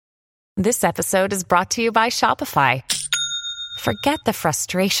This episode is brought to you by Shopify. Forget the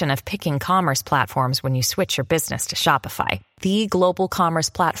frustration of picking commerce platforms when you switch your business to Shopify, the global commerce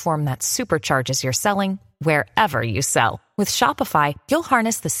platform that supercharges your selling wherever you sell. With Shopify, you'll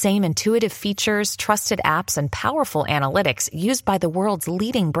harness the same intuitive features, trusted apps, and powerful analytics used by the world's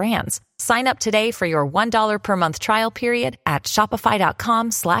leading brands. Sign up today for your $1 per month trial period at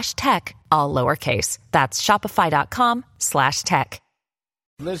shopify.com/tech, all lowercase. That's shopify.com/tech.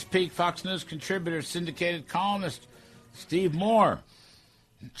 Liz Peek, Fox News contributor, syndicated columnist. Steve Moore,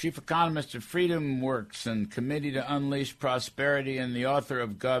 chief economist at Freedom Works and Committee to Unleash Prosperity, and the author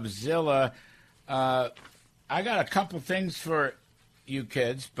of Govzilla. I got a couple things for you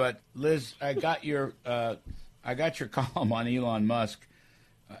kids, but Liz, I got your column on Elon Musk.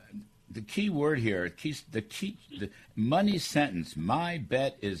 The key word here, the money sentence. My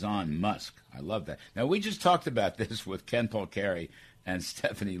bet is on Musk. I love that. Now we just talked about this with Ken Polcari and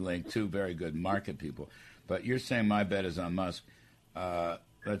Stephanie Link, two very good market people. But you're saying my bet is on Musk.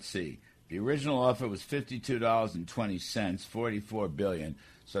 Let's see. The original offer was $52.20, $44 billion.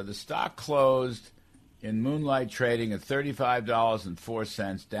 So the stock closed in moonlight trading at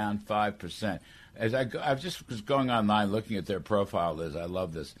 $35.04, down 5%. As I just was going online looking at their profile, Liz, I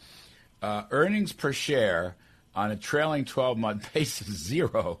love this. Earnings per share on a trailing 12-month basis,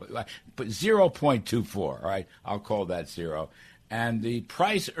 zero, but 0.24, right? I'll call that zero. And the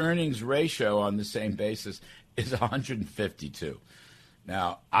price-earnings ratio on the same basis is 152.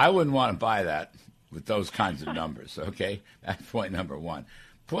 Now, I wouldn't want to buy that with those kinds of numbers, okay? That's point number one.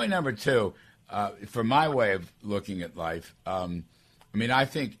 Point number two, for my way of looking at life, I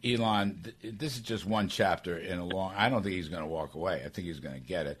think Elon, this is just one chapter in a long, I don't think he's going to walk away. I think he's going to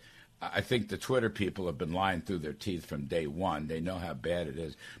get it. I think the Twitter people have been lying through their teeth from day one. They know how bad it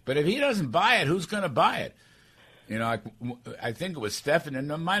is. But if he doesn't buy it, who's going to buy it? You know, I think it was Stefan,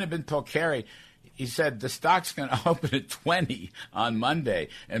 and it might have been Polcari. He said the stock's going to open at 20 on Monday.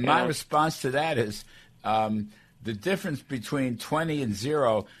 And my response to that is the difference between 20 and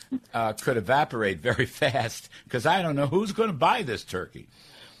 0 could evaporate very fast because I don't know who's going to buy this turkey.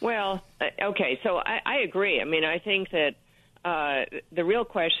 Well, okay, so I agree. I mean, I think that the real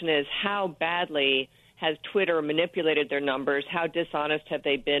question is how badly has Twitter manipulated their numbers? How dishonest have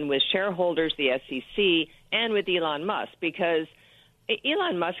they been with shareholders, the SEC, and with Elon Musk? Because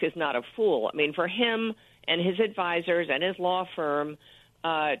Elon Musk is not a fool. I mean, for him and his advisors and his law firm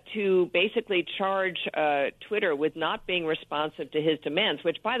to basically charge Twitter with not being responsive to his demands,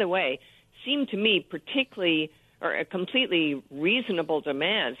 which, by the way, seem to me particularly or completely reasonable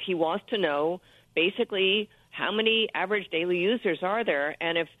demands. He wants to know basically how many average daily users are there,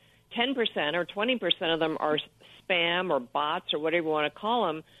 and if 10% or 20% of them are spam or bots or whatever you want to call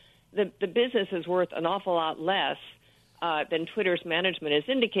them, the business is worth an awful lot less than Twitter's management is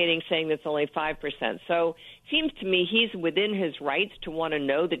indicating, saying that's only 5%. So it seems to me he's within his rights to want to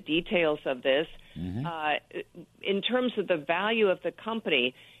know the details of this. Mm-hmm. In terms of the value of the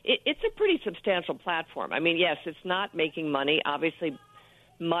company, it's a pretty substantial platform. I mean, yes, it's not making money. Obviously,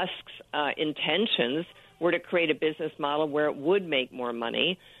 Musk's intentions were to create a business model where it would make more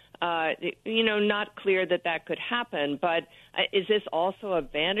money. Not clear that could happen. But is this also a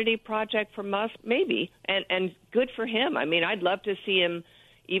vanity project for Musk? Maybe, and good for him. I mean, I'd love to see him,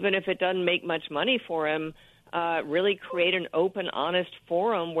 even if it doesn't make much money for him, really create an open, honest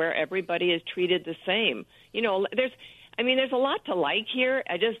forum where everybody is treated the same. You know, there's a lot to like here.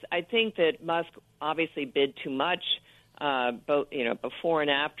 I think that Musk obviously bid too much. Both, before and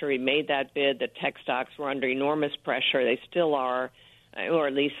after he made that bid, the tech stocks were under enormous pressure. They still are. Or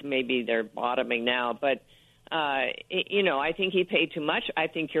at least maybe they're bottoming now. But, I think he paid too much. I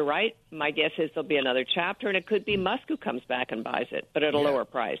think you're right. My guess is there'll be another chapter, and it could be Musk who comes back and buys it, but at a lower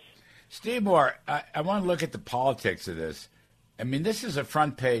price. Steve Moore, I want to look at the politics of this. I mean, this is a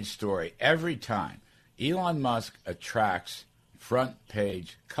front-page story every time. Elon Musk attracts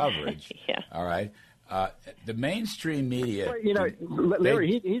front-page coverage, all right? The mainstream media,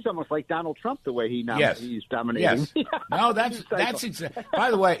 Larry, he's almost like Donald Trump the way he's dominating. Yes. No, that's exactly.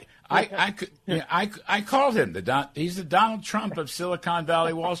 By the way, I called him he's the Donald Trump of Silicon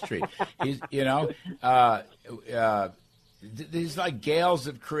Valley, Wall Street. He's these like gales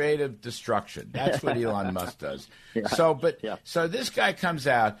of creative destruction. That's what Elon Musk does. Yeah. So this guy comes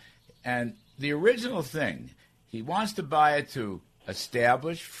out, and the original thing, he wants to buy it to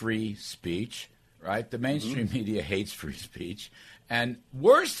establish free speech. Right? The mainstream media hates free speech. And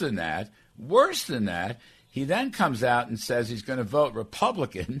worse than that, he then comes out and says he's going to vote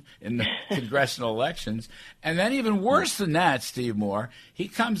Republican in the congressional elections. And then even worse than that, Steve Moore, he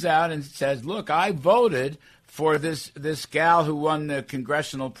comes out and says, look, I voted for this gal who won the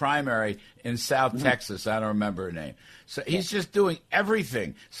congressional primary in South Texas. I don't remember her name. So he's just doing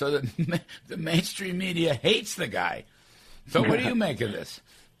everything so that the mainstream media hates the guy. So what do you make of this?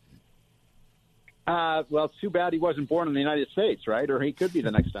 Well, it's too bad he wasn't born in the United States, right? Or he could be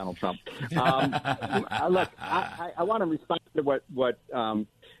the next Donald Trump. Look, I want to respond to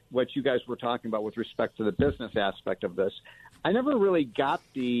what you guys were talking about with respect to the business aspect of this. I really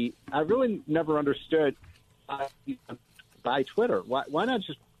never understood buy Twitter. Why not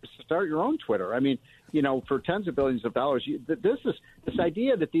just start your own Twitter? I mean, for tens of billions of dollars, this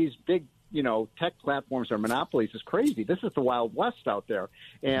idea that these big tech platforms are monopolies is crazy. This is the Wild West out there.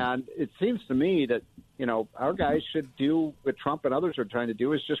 And it seems to me that, our guys should do what Trump and others are trying to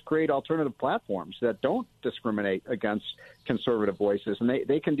do, is just create alternative platforms that don't discriminate against conservative voices. And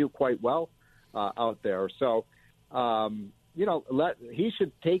they can do quite well out there. So, he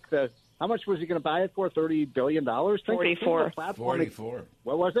should take how much was he going to buy it for? $30 billion? 44. 44.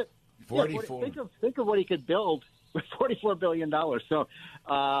 What was it? 44. Yeah, think of what he could build with $44 billion. So,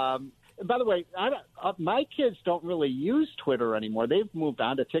 by the way, my kids don't really use Twitter anymore. They've moved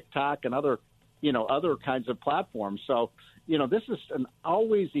on to TikTok and other kinds of platforms. So, this is an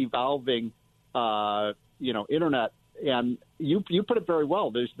always evolving, internet. And you put it very well.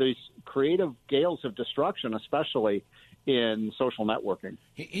 There's these creative gales of destruction, especially in social networking.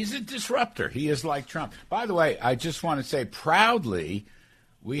 He's a disruptor. He is like Trump. By the way, I just want to say proudly,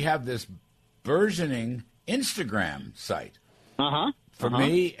 we have this burgeoning Instagram site. For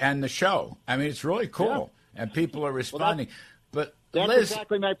me and the show. I mean, it's really cool, and people are responding. But that's Liz,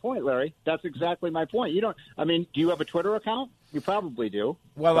 exactly my point, Larry. That's exactly my point. Do you have a Twitter account? You probably do.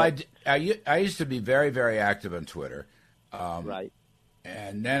 Well, I used to be very, very active on Twitter. Right.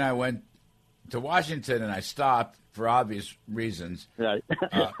 And then I went to Washington, and I stopped for obvious reasons. Right.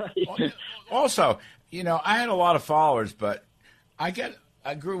 Also, I had a lot of followers, but I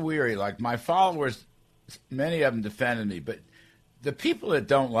grew weary. Like, my followers, many of them defended me, but the people that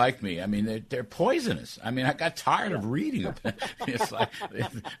don't like me, I mean, they're poisonous. I mean, I got tired of reading them. It's like,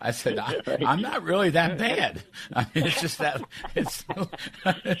 I said, I'm not really that bad. I mean, it's just that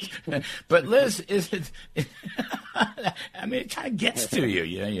but Liz, I mean, it kind of gets to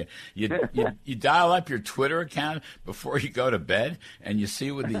you. You dial up your Twitter account before you go to bed, and you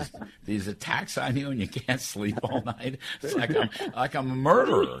see with these attacks on you, and you can't sleep all night. It's like I'm a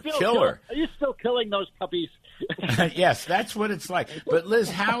murderer, killer. Are you still killing those puppies? Yes, that's what it's like. But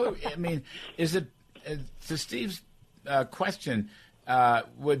Liz, is it to Steve's question?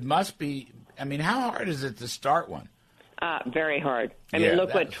 Must be. I mean, how hard is it to start one? Very hard. I mean,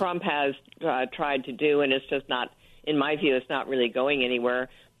 look what Trump has tried to do, and it's just not. In my view, it's not really going anywhere.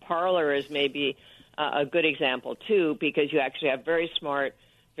 Parler is maybe a good example too, because you actually have very smart,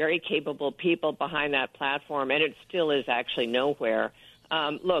 very capable people behind that platform, and it still is actually nowhere.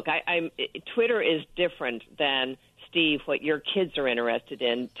 Look, Twitter is different than, Steve, what your kids are interested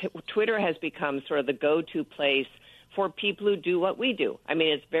in. Twitter has become sort of the go-to place for people who do what we do. I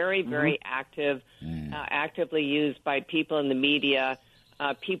mean, it's very, very active, actively used by people in the media,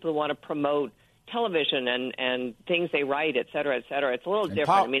 people who want to promote television and things they write, et cetera, et cetera. It's a little different.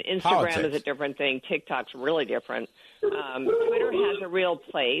 I mean, Instagram is a different thing. TikTok's really different. Twitter has a real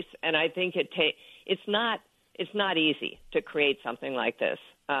place, and I think it's not easy to create something like this,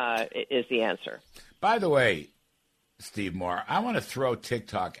 is the answer. By the way, Steve Moore, I want to throw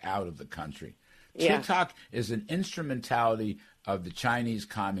TikTok out of the country. Yeah. TikTok is an instrumentality of the Chinese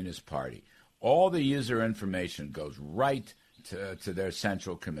Communist Party. All the user information goes right to their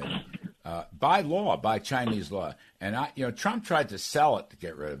central committee by law, by Chinese law. And Trump tried to sell it to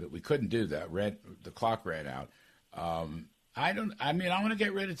get rid of it. We couldn't do that. The clock ran out. I want to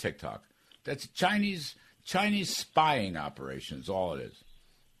get rid of TikTok. That's Chinese spying operation is all it is.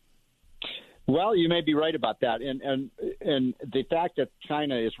 Well, you may be right about that, and the fact that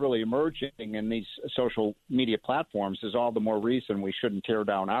China is really emerging in these social media platforms is all the more reason we shouldn't tear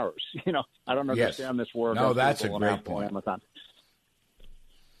down ours. I don't understand this war. No, that's a great point. Amazon.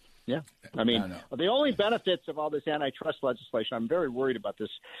 Yeah, I mean, the only benefits of all this antitrust legislation, I'm very worried about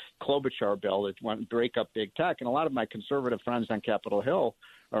this Klobuchar bill that wants to break up big tech, and a lot of my conservative friends on Capitol Hill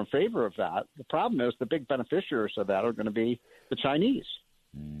are in favor of that. The problem is the big beneficiaries of that are going to be the Chinese.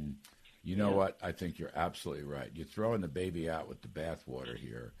 You know what? I think you're absolutely right. You're throwing the baby out with the bathwater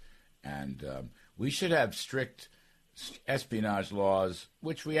here. And we should have strict espionage laws,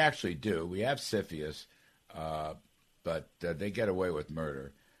 which we actually do. We have CFIUS, but they get away with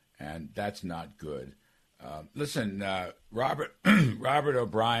murder, and that's not good. Listen, Robert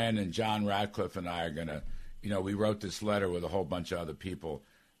O'Brien and John Ratcliffe and I are going to, we wrote this letter with a whole bunch of other people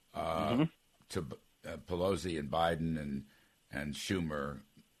to Pelosi and Biden and Schumer,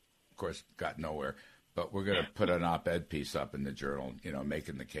 of course, got nowhere. But we're going to put an op-ed piece up in the Journal,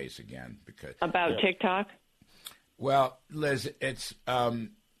 making the case again because about TikTok. Well, Liz, it's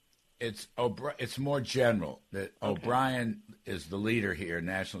more general. That O'Brien is the leader here,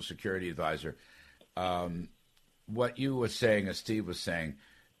 National Security Advisor. What you were saying, as Steve was saying,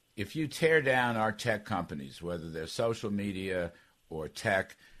 if you tear down our tech companies, whether they're social media or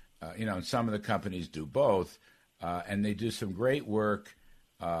tech, and some of the companies do both, and they do some great work.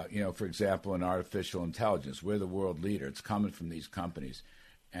 For example, in artificial intelligence, we're the world leader. It's coming from these companies.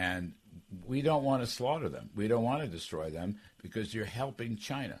 And we don't want to slaughter them. We don't want to destroy them because you're helping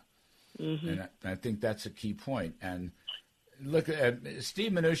China. Mm-hmm. And I think that's a key point. And look at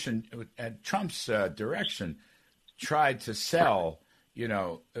Steve Mnuchin, at Trump's direction, tried to sell,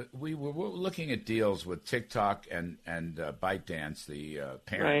 we were looking at deals with TikTok and ByteDance, the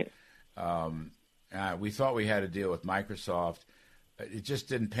parent. Right. We thought we had a deal with Microsoft. It just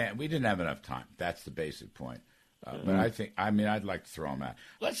didn't pan. We didn't have enough time. That's the basic point. But I'd like to throw him out.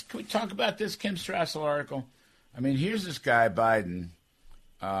 Can we talk about this Kim Strassel article? Here's this guy, Biden,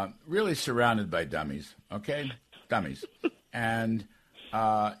 really surrounded by dummies, okay? Dummies. And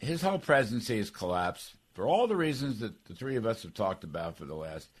his whole presidency has collapsed for all the reasons that the three of us have talked about for the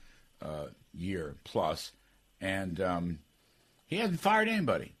last year plus. And he hasn't fired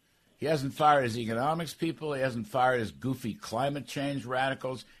anybody. He hasn't fired his economics people. He hasn't fired his goofy climate change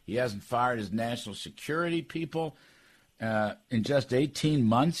radicals. He hasn't fired his national security people. In just 18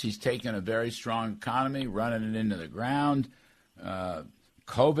 months, he's taken a very strong economy, running it into the ground.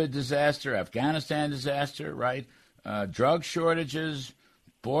 COVID disaster, Afghanistan disaster, right? Drug shortages,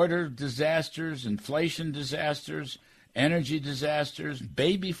 border disasters, inflation disasters, energy disasters,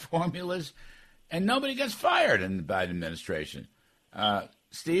 baby formulas, and nobody gets fired in the Biden administration.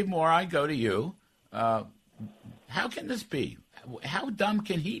 Steve Moore, I go to you. How can this be? How dumb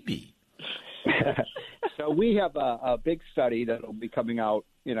can he be? So we have a big study that will be coming out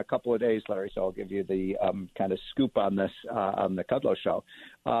in a couple of days, Larry, so I'll give you the kind of scoop on this on the Kudlow Show.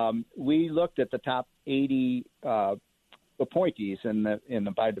 We looked at the top 80 appointees in the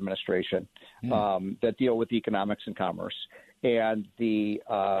Biden administration that deal with economics and commerce. And the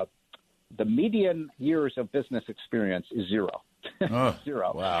median years of business experience is zero.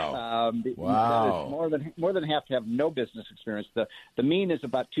 Zero. Wow. Wow. That is more than half have no business experience. The mean is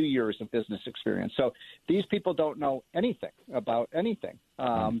about 2 years of business experience. So these people don't know anything about anything.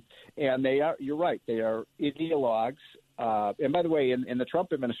 And you're right, they are ideologues. And by the way, in the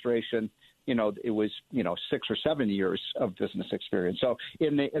Trump administration, it was 6 or 7 years of business experience. So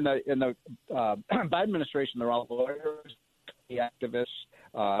in the Biden administration, they're all lawyers,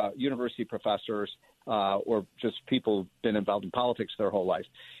 activists, university professors, or just people who've been involved in politics their whole life.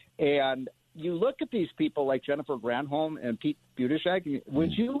 And you look at these people like Jennifer Granholm and Pete Buttigieg,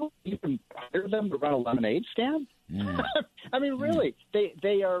 would you even hire them to run a lemonade stand? Really,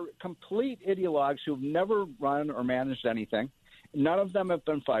 they are complete ideologues who've never run or managed anything. None of them have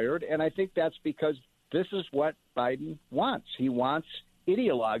been fired, and I think that's because this is what Biden wants. He wants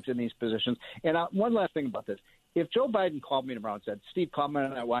ideologues in these positions. And one last thing about this. If Joe Biden called me tomorrow and said, Steve, call me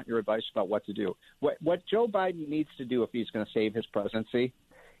and I want your advice about what to do, what Joe Biden needs to do if he's going to save his presidency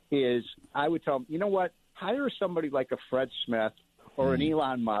is I would tell him, you know what, hire somebody like a Fred Smith or an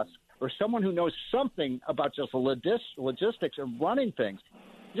Elon Musk or someone who knows something about just logistics and running things.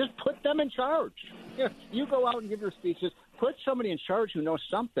 Just put them in charge. You go out and give your speeches. Put somebody in charge who knows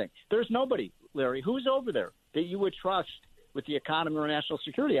something. There's nobody, Larry, who's over there that you would trust with the economy or national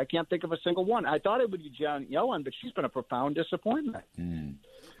security. I can't think of a single one. I thought it would be Janet Yellen, but she's been a profound disappointment.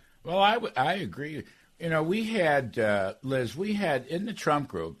 Well, I agree. We had, Liz, in the Trump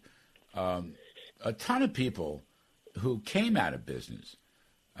group a ton of people who came out of business.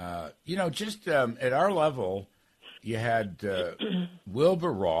 Just at our level, you had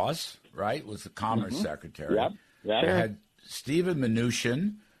Wilbur Ross, right, was the Commerce Secretary. Yep. You had Stephen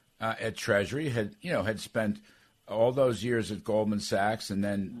Mnuchin at Treasury, had spent all those years at Goldman Sachs and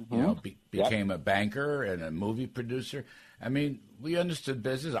then, became a banker and a movie producer. We understood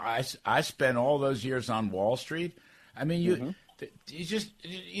business. I spent all those years on Wall Street. You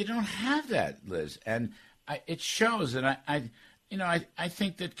don't have that, Liz. And it shows. And I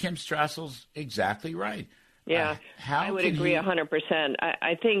think that Kim Strassel's exactly right. Yeah, I would agree 100%.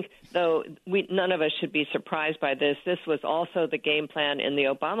 I think, though, none of us should be surprised by this. This was also the game plan in the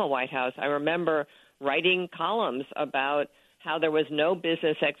Obama White House. I remember writing columns about how there was no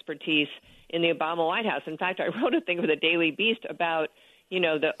business expertise in the Obama White House. In fact, I wrote a thing for the Daily Beast about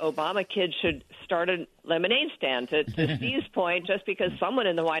the Obama kids should start a lemonade stand, to Steve's point, just because someone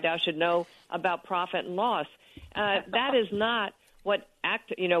in the White House should know about profit and loss. That is not what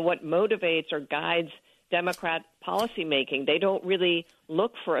motivates or guides Democrat policymaking. They don't really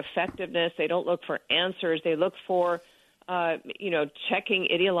look for effectiveness. They don't look for answers. They look for, checking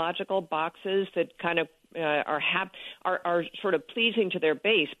ideological boxes that kind of are sort of pleasing to their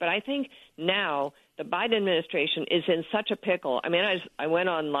base. But I think now the Biden administration is in such a pickle. I mean, I went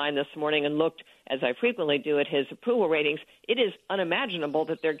online this morning and looked, as I frequently do, at his approval ratings. It is unimaginable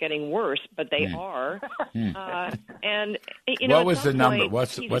that they're getting worse, but they are. And what was the number?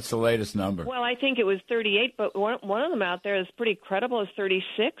 What's the latest number? Well, I think it was 38, but one of them out there is pretty credible, is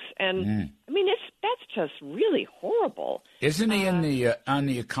 36, and I mean that's just really horrible. Isn't he in the on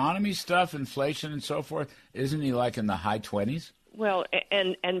the economy stuff, inflation and so forth? Isn't he like in the high 20s? Well,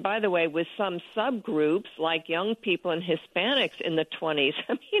 and by the way, with some subgroups like young people and Hispanics in the 20s.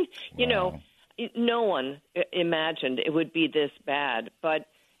 I mean, no one imagined it would be this bad. But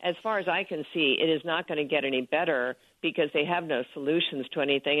as far as I can see, it is not going to get any better because they have no solutions to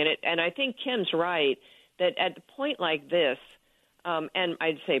anything. And I think Kim's right that at a point like this, and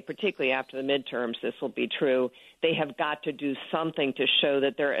I'd say particularly after the midterms, this will be true, they have got to do something to show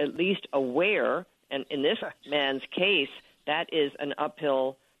that they're at least aware, and in this man's case, that is an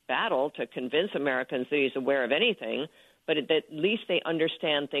uphill battle to convince Americans that he's aware of anything, but at least they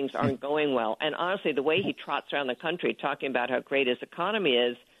understand things aren't going well. And honestly, the way he trots around the country talking about how great his economy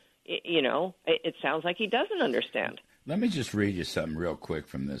is, it sounds like he doesn't understand. Let me just read you something real quick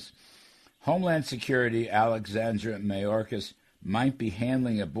from this. Homeland Security Alexandra Mayorkas might be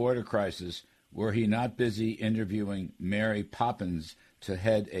handling a border crisis were he not busy interviewing Mary Poppins to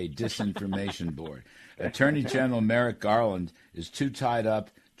head a disinformation board. Attorney General Merrick Garland is too tied up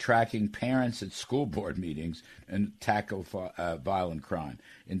tracking parents at school board meetings and tackle violent crime.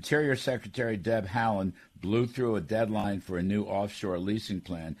 Interior Secretary Deb Haaland blew through a deadline for a new offshore leasing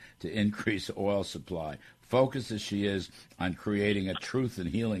plan to increase oil supply. Focused as she is on creating a Truth and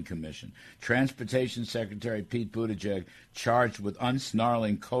Healing Commission. Transportation Secretary Pete Buttigieg, charged with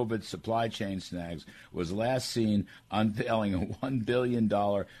unsnarling COVID supply chain snags, was last seen unveiling a $1 billion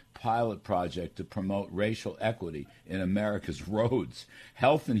pilot project to promote racial equity in America's roads.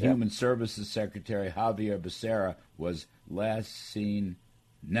 Health and Human Services Secretary Javier Becerra was last seen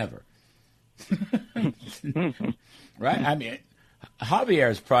never. Right? I mean,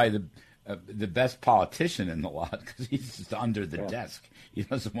 Javier is probably the best politician in the lot because he's just under the desk. He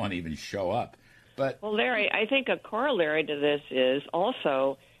doesn't want to even show up. But well, Larry, I think a corollary to this is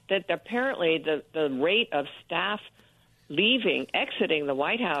also that apparently the rate of staff exiting the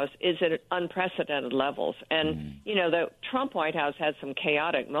White House is at unprecedented levels. And, the Trump White House had some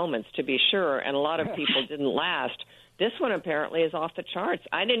chaotic moments, to be sure, and a lot of people didn't last. This one apparently is off the charts.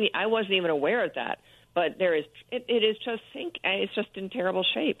 I wasn't even aware of that. But it's just in terrible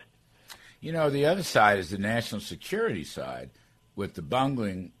shape. The other side is the national security side with the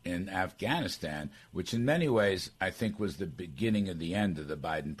bungling in Afghanistan, which in many ways I think was the beginning of the end of the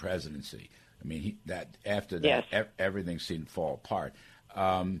Biden presidency. I mean, after that, everything seemed to fall apart.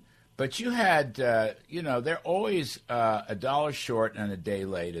 But you had, they're always a dollar short and a day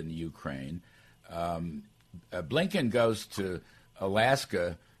late in the Ukraine. Blinken goes to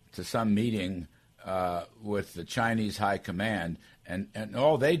Alaska to some meeting with the Chinese high command, and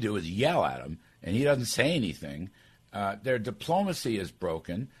all they do is yell at him, and he doesn't say anything. Their diplomacy is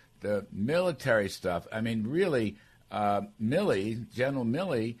broken. The military stuff, I mean, really, General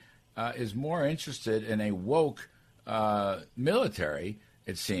Milley, is more interested in a woke military,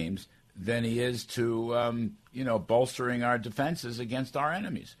 it seems, than he is to, bolstering our defenses against our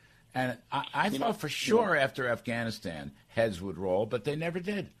enemies. And I thought for sure after Afghanistan, heads would roll, but they never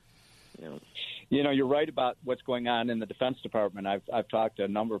did. You're right about what's going on in the Defense Department. I've talked to a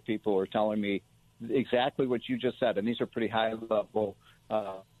number of people who are telling me exactly what you just said, and these are pretty high level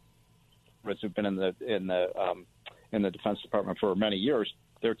who've been in the Defense Department for many years.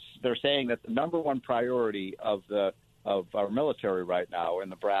 They're saying that the number one priority of our military right now,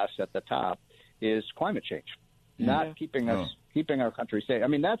 and the brass at the top, is climate change, not keeping our country safe. I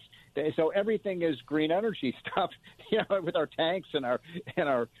mean, so everything is green energy stuff, with our tanks and our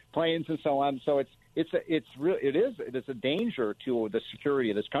planes and so on. So it is a danger to the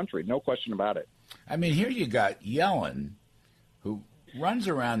security of this country, no question about it. I mean, here you got Yellen, who runs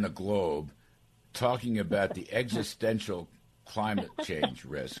around the globe talking about the existential climate change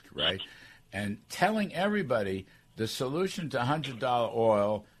risk, right? And telling everybody the solution to $100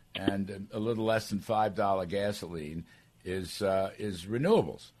 oil and a little less than $5 gasoline is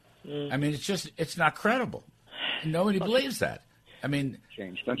renewables. I mean, it's not credible. Nobody believes that. I mean,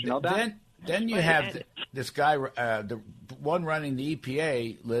 changed. Don't you know that? Then you have this guy, the one running the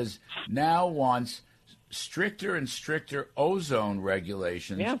EPA, Liz, now wants stricter and stricter ozone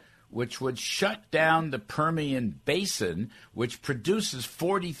regulations, which would shut down the Permian Basin, which produces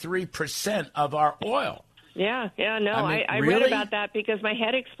 43% of our oil. Yeah, no, I really? read about that because my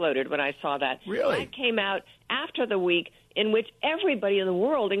head exploded when I saw that. Really? That came out after the week in which everybody in the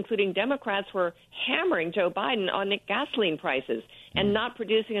world, including Democrats, were hammering Joe Biden on the gasoline prices and not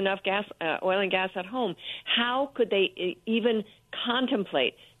producing enough oil and gas at home. How could they even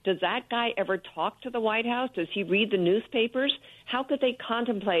contemplate? Does that guy ever talk to the White House? Does he read the newspapers? How could they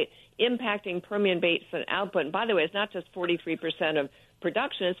contemplate impacting Permian Basin output? And by the way, it's not just 43% of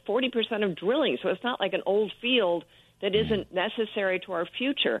production, it's 40% of drilling. So it's not like an old field that isn't necessary to our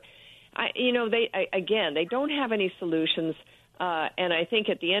future. They don't have any solutions. And I think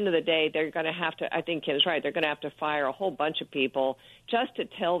at the end of the day, they're going to have to, I think Kim's right, they're going to have to fire a whole bunch of people just to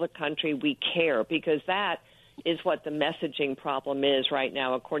tell the country we care, because that is what the messaging problem is right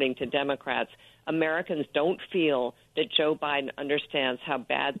now, according to Democrats. Americans don't feel that Joe Biden understands how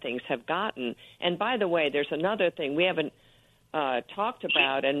bad things have gotten. And by the way, there's another thing we haven't talked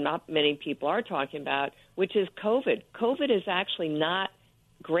about, and not many people are talking about, which is COVID. COVID is actually not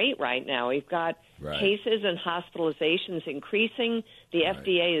great right now. We've got cases and hospitalizations increasing. The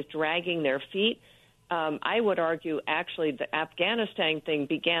FDA is dragging their feet. I would argue, actually, the Afghanistan thing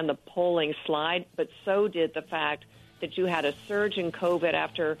began the polling slide, but so did the fact that you had a surge in COVID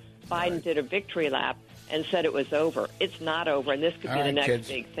after Biden did a victory lap and said it was over. It's not over, and this could be the next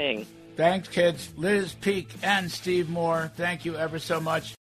big thing. Thanks, kids. Liz Peek and Steve Moore, thank you ever so much.